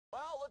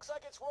looks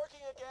like it's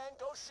working again.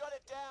 Go shut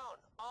it down.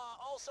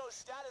 Also,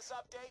 status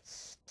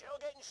updates. Still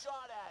getting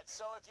shot at,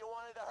 so if you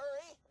wanted to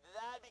hurry,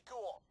 that'd be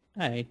cool.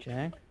 Hey,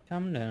 Jack.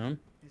 Calm down.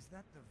 Is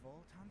that the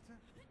Vault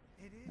Hunter?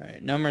 It is.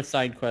 Alright, no more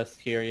side quests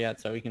here yet,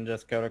 so we can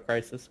just go to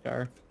Crisis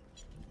Car.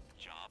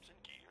 Jobs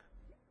and gear.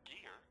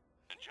 Gear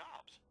and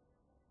jobs.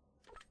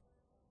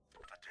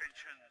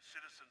 Attention,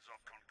 citizens of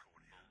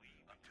Concordia.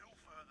 Until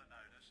further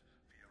notice,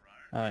 for your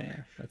own Oh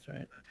yeah, that's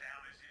right. the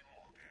town is in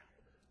lockdown.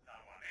 No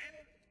one in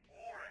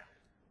or out.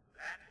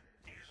 That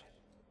is all.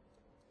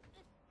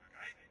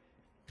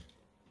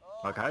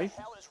 Okay? What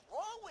the hell is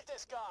wrong with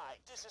this guy?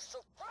 This is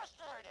so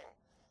frustrating.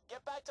 Get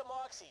back to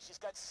Moxie. She's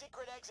got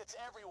secret exits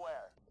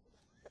everywhere.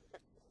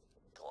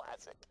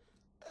 Classic.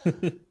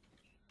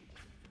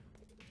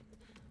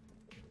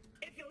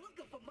 If you're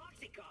looking for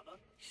Moxie Carver,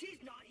 she's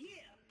not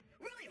here.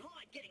 Really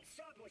hard getting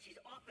served when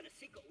she's off in a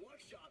secret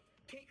workshop,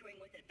 tinkering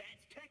with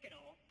advanced tech and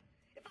all.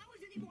 If I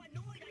was any more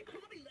annoyed, I'd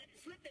probably let it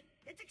slip that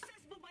it's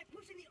accessible by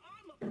pushing the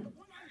arm up of the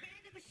one-armed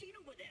bandit machine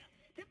over there,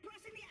 then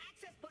pressing the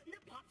access button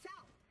that pops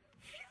out.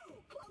 Phew,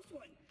 close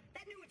one.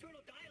 That new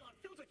internal dialogue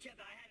filter chip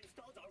I had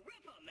installed a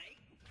ripper, mate.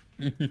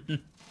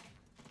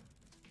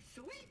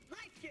 Sweet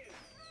life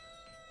juice.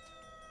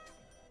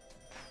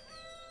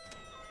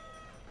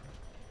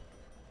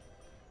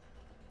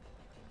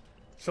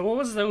 So what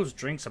was those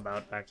drinks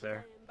about back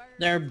there?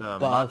 They're The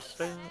buffs.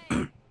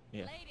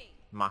 Yeah.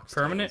 Mox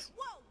Permanent? tails.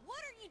 Whoa, what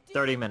are you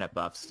doing? 30-minute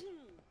buffs.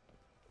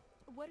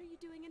 What are you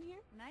doing in here?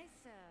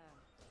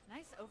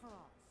 Nice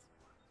overalls.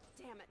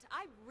 Damn it,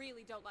 I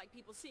really don't like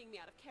people seeing me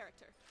out of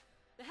character.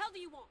 The hell do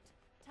you want?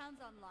 Town's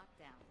on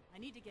lockdown. I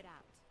need to get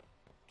out.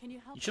 Can you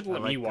help You should me?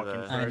 let I me like walk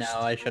in the- first. I know,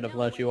 I should have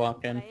let you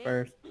walk in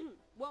first.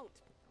 Won't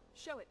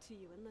show it to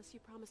you unless you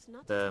promise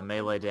not to. The tell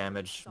melee anyone.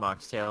 damage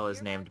mocktail is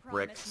Hereby named promise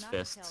Brick's not to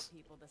tell Fists.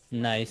 people the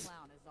slutty Nice.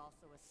 clown is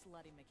also a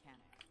slutty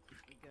mechanic.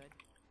 We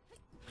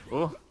good?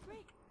 Ooh.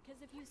 Great,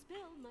 because if you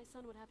spill, my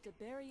son would have to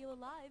bury you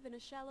alive in a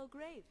shallow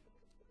grave.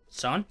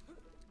 Son?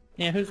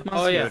 Yeah, who's my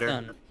Oh, yeah.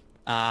 son?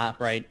 Ah,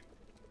 right.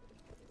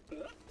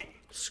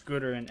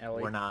 Scooter and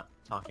Ellie. We're not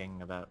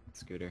talking about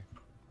Scooter.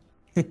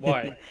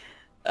 Why?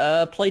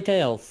 Play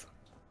Tails.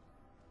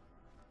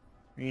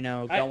 You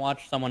know, go I-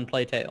 watch someone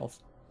play Tails.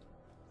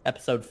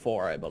 Episode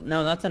 4, I believe.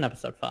 No, that's in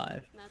episode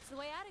 5. That's the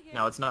way out of here.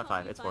 No, it's not Help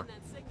 5, me it's find 4.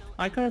 that signal.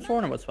 I could have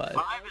sworn it was 5.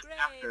 5 is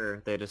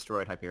after they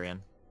destroyed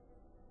Hyperion.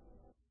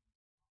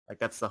 Like,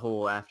 that's the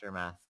whole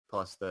aftermath,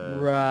 plus the...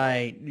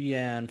 Right,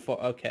 yeah, and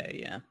 4. Okay,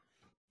 yeah.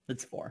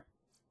 It's 4.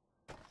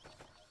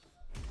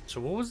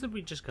 So what was it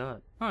we just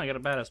got? Oh, I got a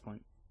badass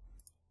point.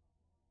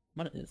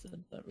 What is it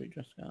that we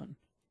just got?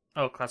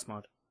 Oh, class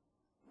mod.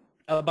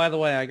 Oh, by the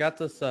way, I got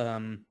this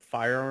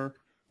Fire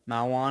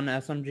Malwan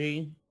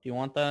SMG. Do you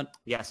want that?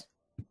 Yes.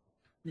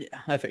 Yeah,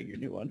 I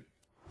figured you would.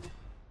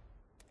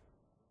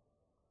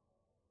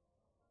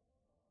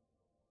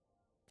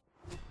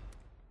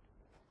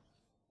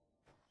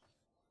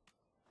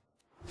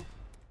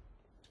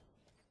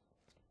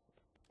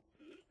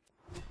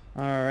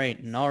 Alright,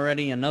 and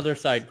already another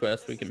side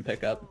quest we can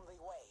pick up.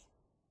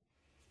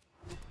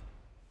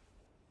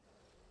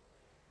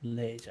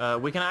 Laser.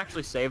 We can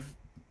actually save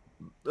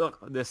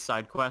this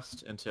side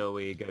quest until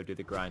we go do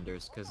the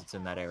grinders, because it's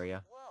in that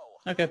area.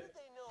 Whoa. Okay. How did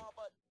they know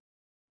about...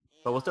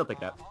 But we'll still pick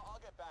it up. I'll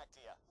get back to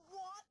you.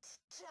 What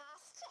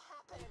just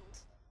happened?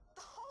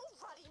 The whole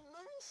ruddy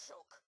moon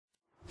shook.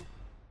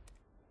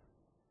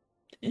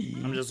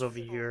 I'm just over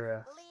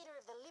here Leader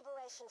of the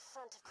Liberation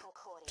Front of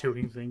Concordia.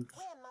 doing things.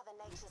 We're Mother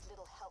Nature's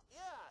little help.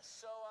 Yeah,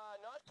 so,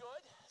 not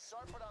good.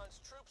 Sarpedon's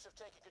troops have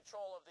taken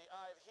control of the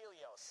Eye of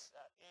Helios.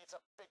 It's a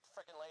big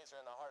frickin' laser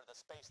in the heart of the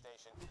space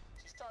station.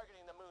 She's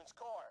targeting the moon's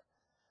core.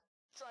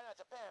 Try not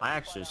to panic. I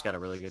actually but, just got a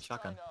really good she's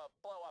shotgun. trying to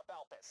blow up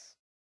Alpes.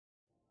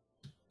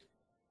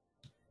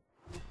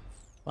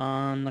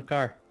 On the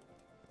car.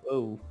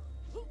 Whoa.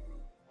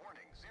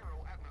 Warning, zero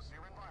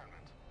atmosphere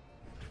environment.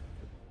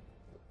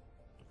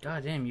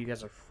 God damn, you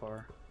guys are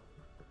far.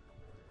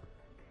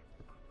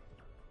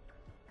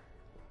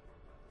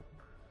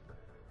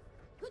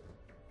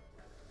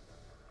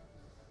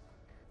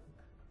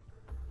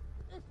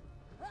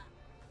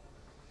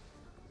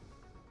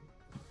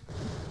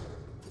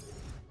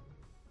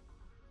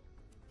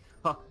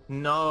 Oh,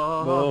 no!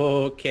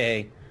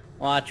 Okay.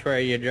 Watch where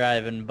you're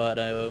driving,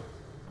 buddo.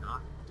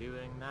 Not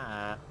doing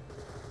that.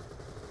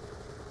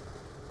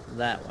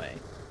 That way.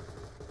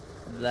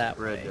 That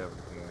Bridge way. over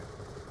here.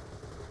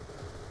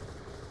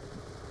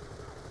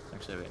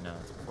 Actually, wait, no,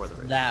 it's before the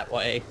bridge. That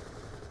way.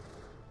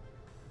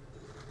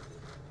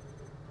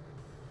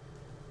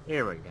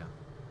 Here we go.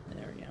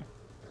 There we go.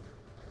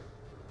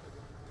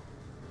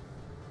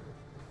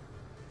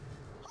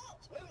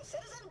 Halt, moon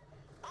citizen!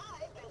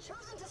 I've been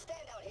chosen to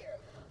stand out here,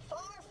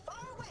 far,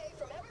 far away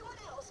from everyone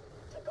else,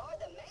 to guard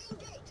the main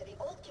gate to the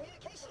old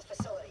communications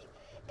facility.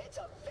 It's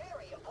a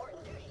very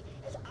important duty,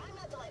 as I'm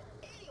not to let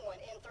anyone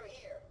in through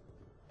here.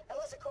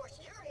 Unless, of course,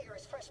 you're here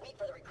as fresh meat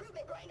for the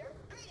recruitment grinder.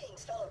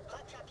 Greetings, fellow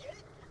claptrap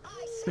unit.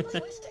 I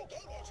simply wish to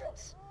gain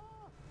entrance.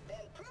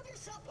 Then prove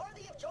yourself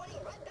worthy of joining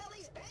Red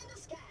Belly's band of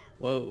scabs.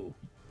 Whoa.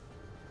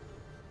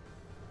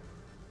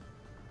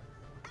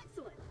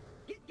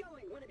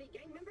 wannabe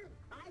gang member,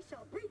 I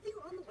shall brief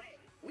you on the way.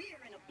 We're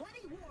in a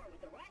bloody war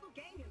with a rival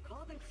gang who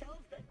call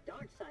themselves the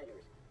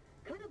Darksiders.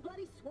 Cut a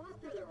bloody swath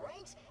through their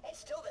ranks and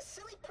steal the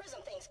silly prison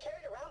things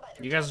carried around by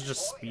their You guys are trusted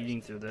just warriors.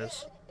 speeding through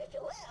this. Then, if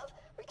you live,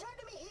 return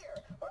to me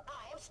here, where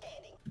I am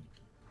standing.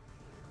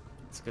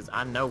 It's because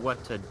I know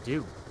what to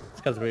do.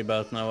 It's because we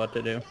both know what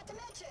to do.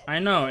 I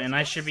know, and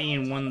I should be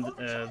in one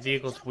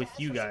vehicles with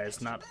you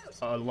guys, not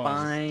alone.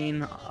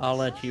 Fine, I'll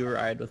let you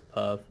ride with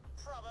Puff.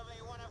 Probably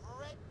one of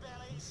Red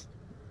Belly's.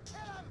 Kill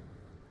him!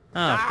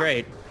 Oh,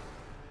 great.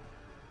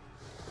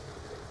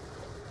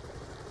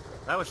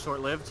 That was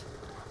short-lived.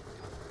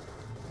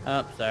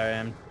 Oh, sorry,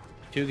 I'm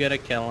too good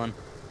at killing.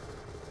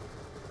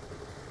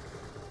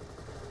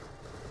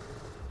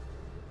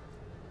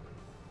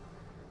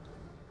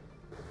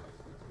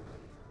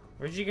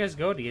 Where'd you guys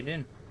go to get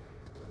in?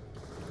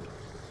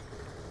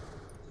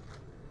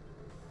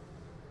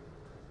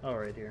 Oh,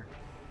 right here.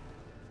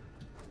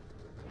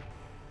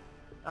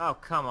 Oh,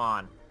 come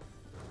on.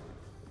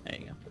 There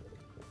you go.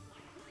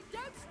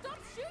 Don't stop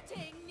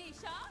shooting,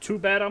 Nisha! Too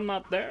bad I'm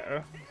not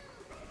there.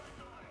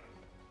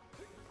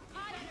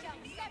 I shall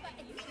never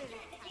experience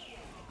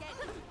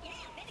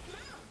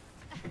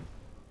again.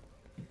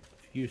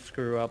 If you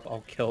screw up,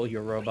 I'll kill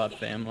your robot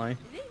family.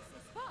 This is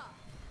far.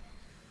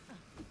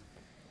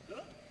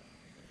 Boys,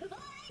 over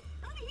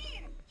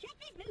here! Check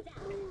these moves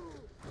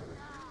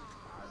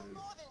out!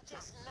 More than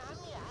just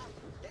Lamia.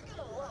 You're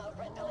gonna love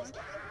Red Belly's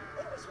game.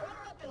 It was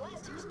runner-up in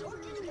last year's Door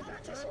Kids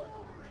competition.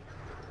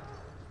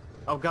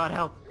 Oh God,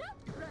 help!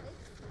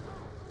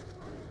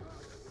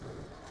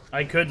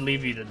 I could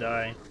leave you to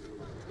die.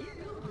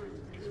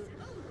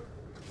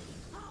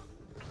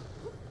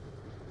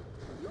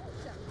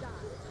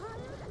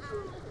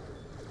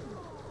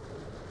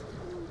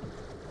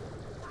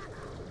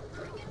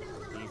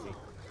 Easy.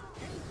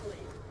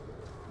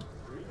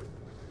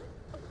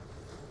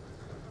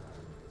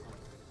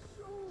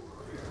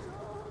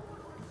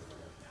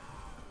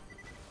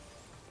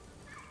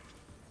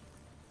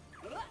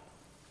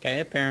 Okay,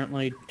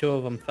 apparently 2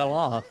 of them fell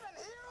off.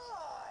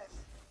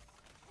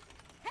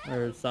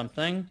 Or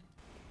something.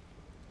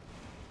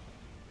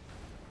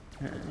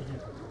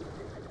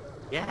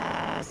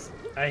 Yes!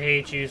 I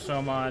hate you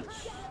so much.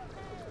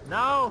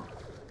 No!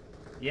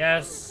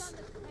 Yes.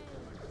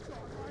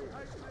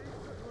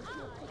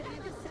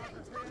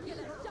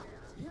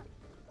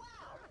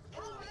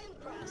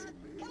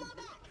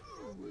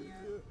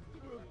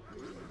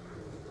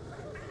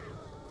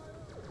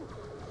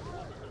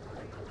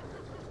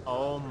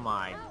 Oh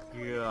my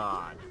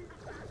God.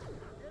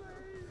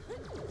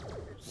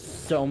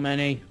 So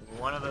many.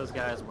 One of those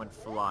guys went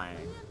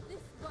flying.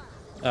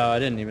 Oh, I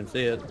didn't even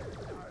see it.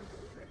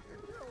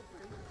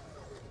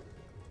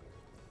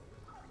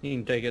 You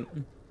can take it.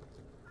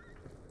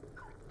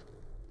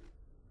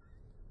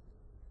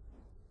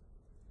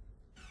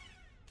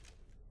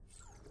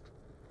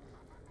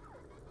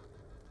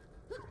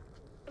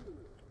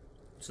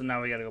 So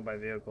now we gotta go by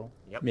vehicle.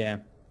 Yep. Yeah.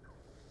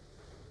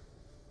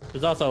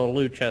 There's also a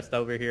loot chest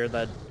over here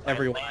that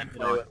everyone I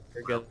play with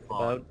forgets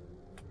about.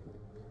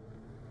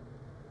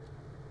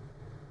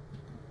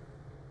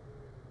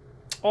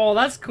 Oh,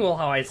 that's cool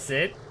how I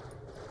sit.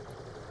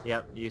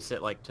 Yep, you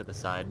sit like to the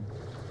side.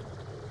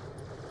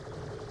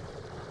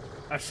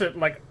 I sit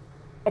like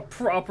a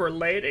proper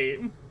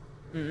lady.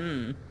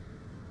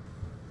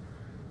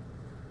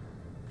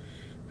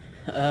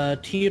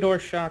 Theodore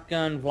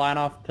shotgun,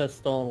 Vladov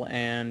pistol,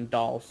 and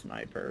Doll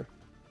sniper.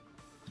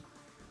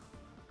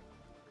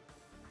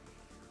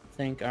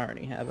 I think I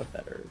already have a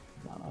better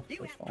Vladov You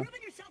have pistol.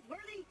 proven yourself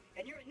worthy,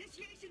 and your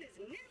initiation is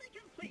nearly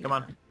complete. Come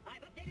on.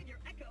 I've updated your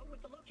echo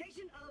with the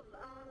location of,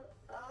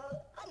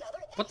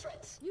 another What?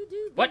 entrance. You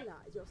do What?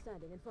 realize you're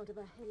standing in front of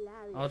a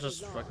hilarious I'll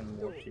just large fucking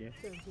warp door, you.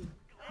 don't you?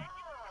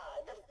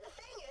 The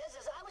thing is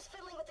I was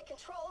fiddling with the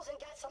controls and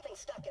got something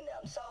stuck in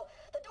them, so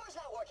the door's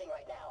not working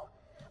right now.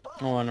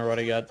 But I wonder what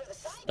he got through the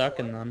side stuck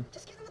in door, them.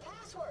 Just give him the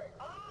password.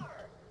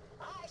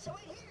 So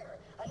wait here.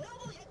 A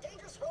noble yet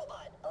dangerous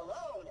robot.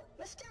 Alone.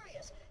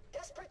 Mysterious.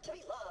 Desperate to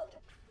be loved.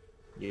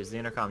 Use the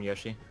intercom,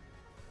 Yoshi.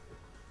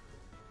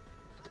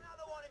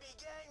 Another wannabe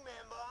gang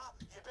member.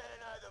 You better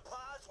know the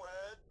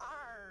password.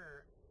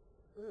 Arr.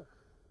 There,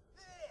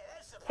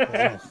 that's the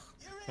password.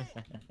 You're in.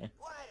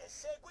 Wait a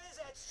sec, where's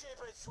that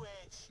stupid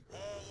switch?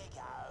 There you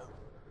go.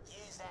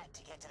 Use that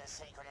to get to the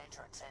secret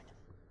entrance and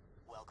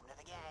welcome to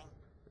the gang.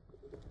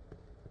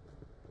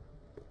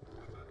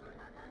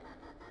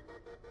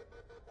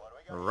 What do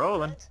we got? We're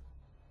rolling.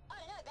 I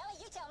don't know, Belly.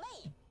 You tell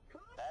me.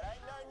 That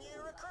ain't no new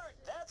recruit,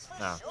 that's for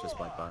Oh, sure. just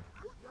like that.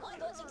 My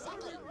thoughts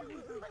exactly.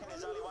 Reckon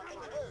there's only one thing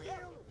to do, yeah?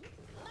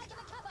 Make him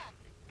a cover.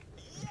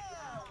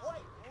 Yeah,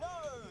 wait, no,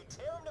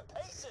 tear him to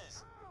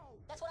pieces.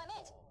 That's what I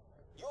meant.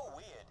 You're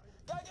weird.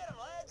 Go get him,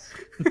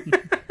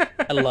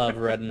 lads. I love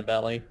Red and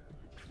Belly.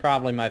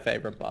 Probably my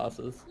favorite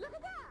bosses. Look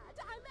at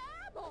that! I'm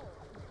airborne!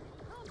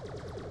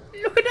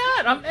 Look at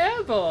that! I'm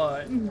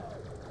airborne!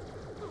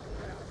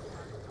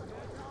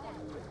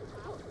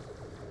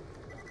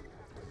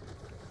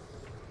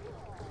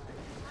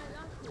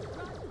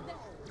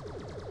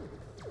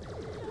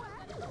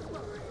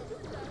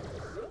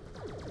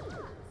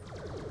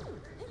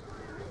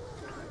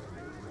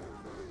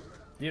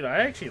 Dude, I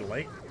actually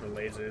like the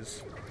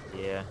lasers.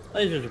 Yeah.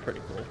 Lasers are pretty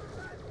cool.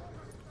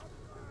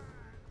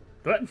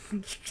 But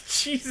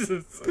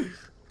Jesus.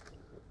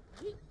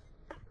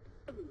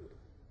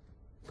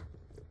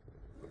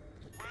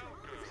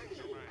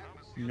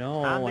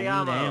 No, And I the need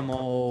ammo.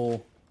 ammo.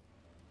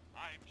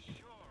 I'm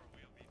sure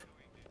we'll be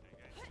doing this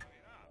again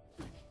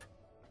soon enough.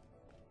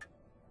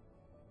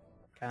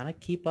 Gotta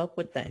keep up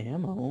with the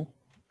ammo.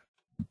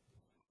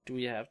 Do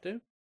we have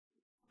to?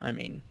 I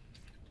mean,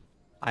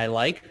 I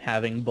like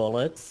having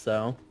bullets,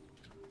 so...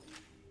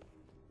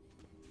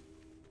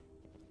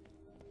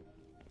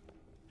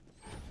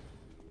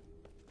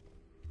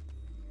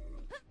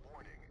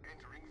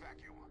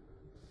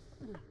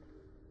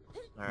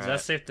 Alright.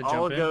 that safe to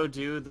I'll jump in? go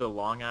do the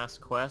long ass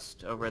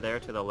quest over there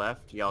to the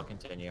left. Y'all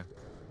continue.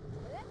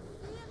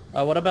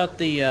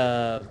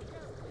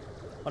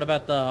 what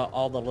about the,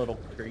 all the little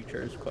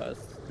creatures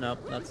quest? Nope,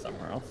 that's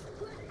somewhere else.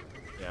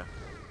 Yeah.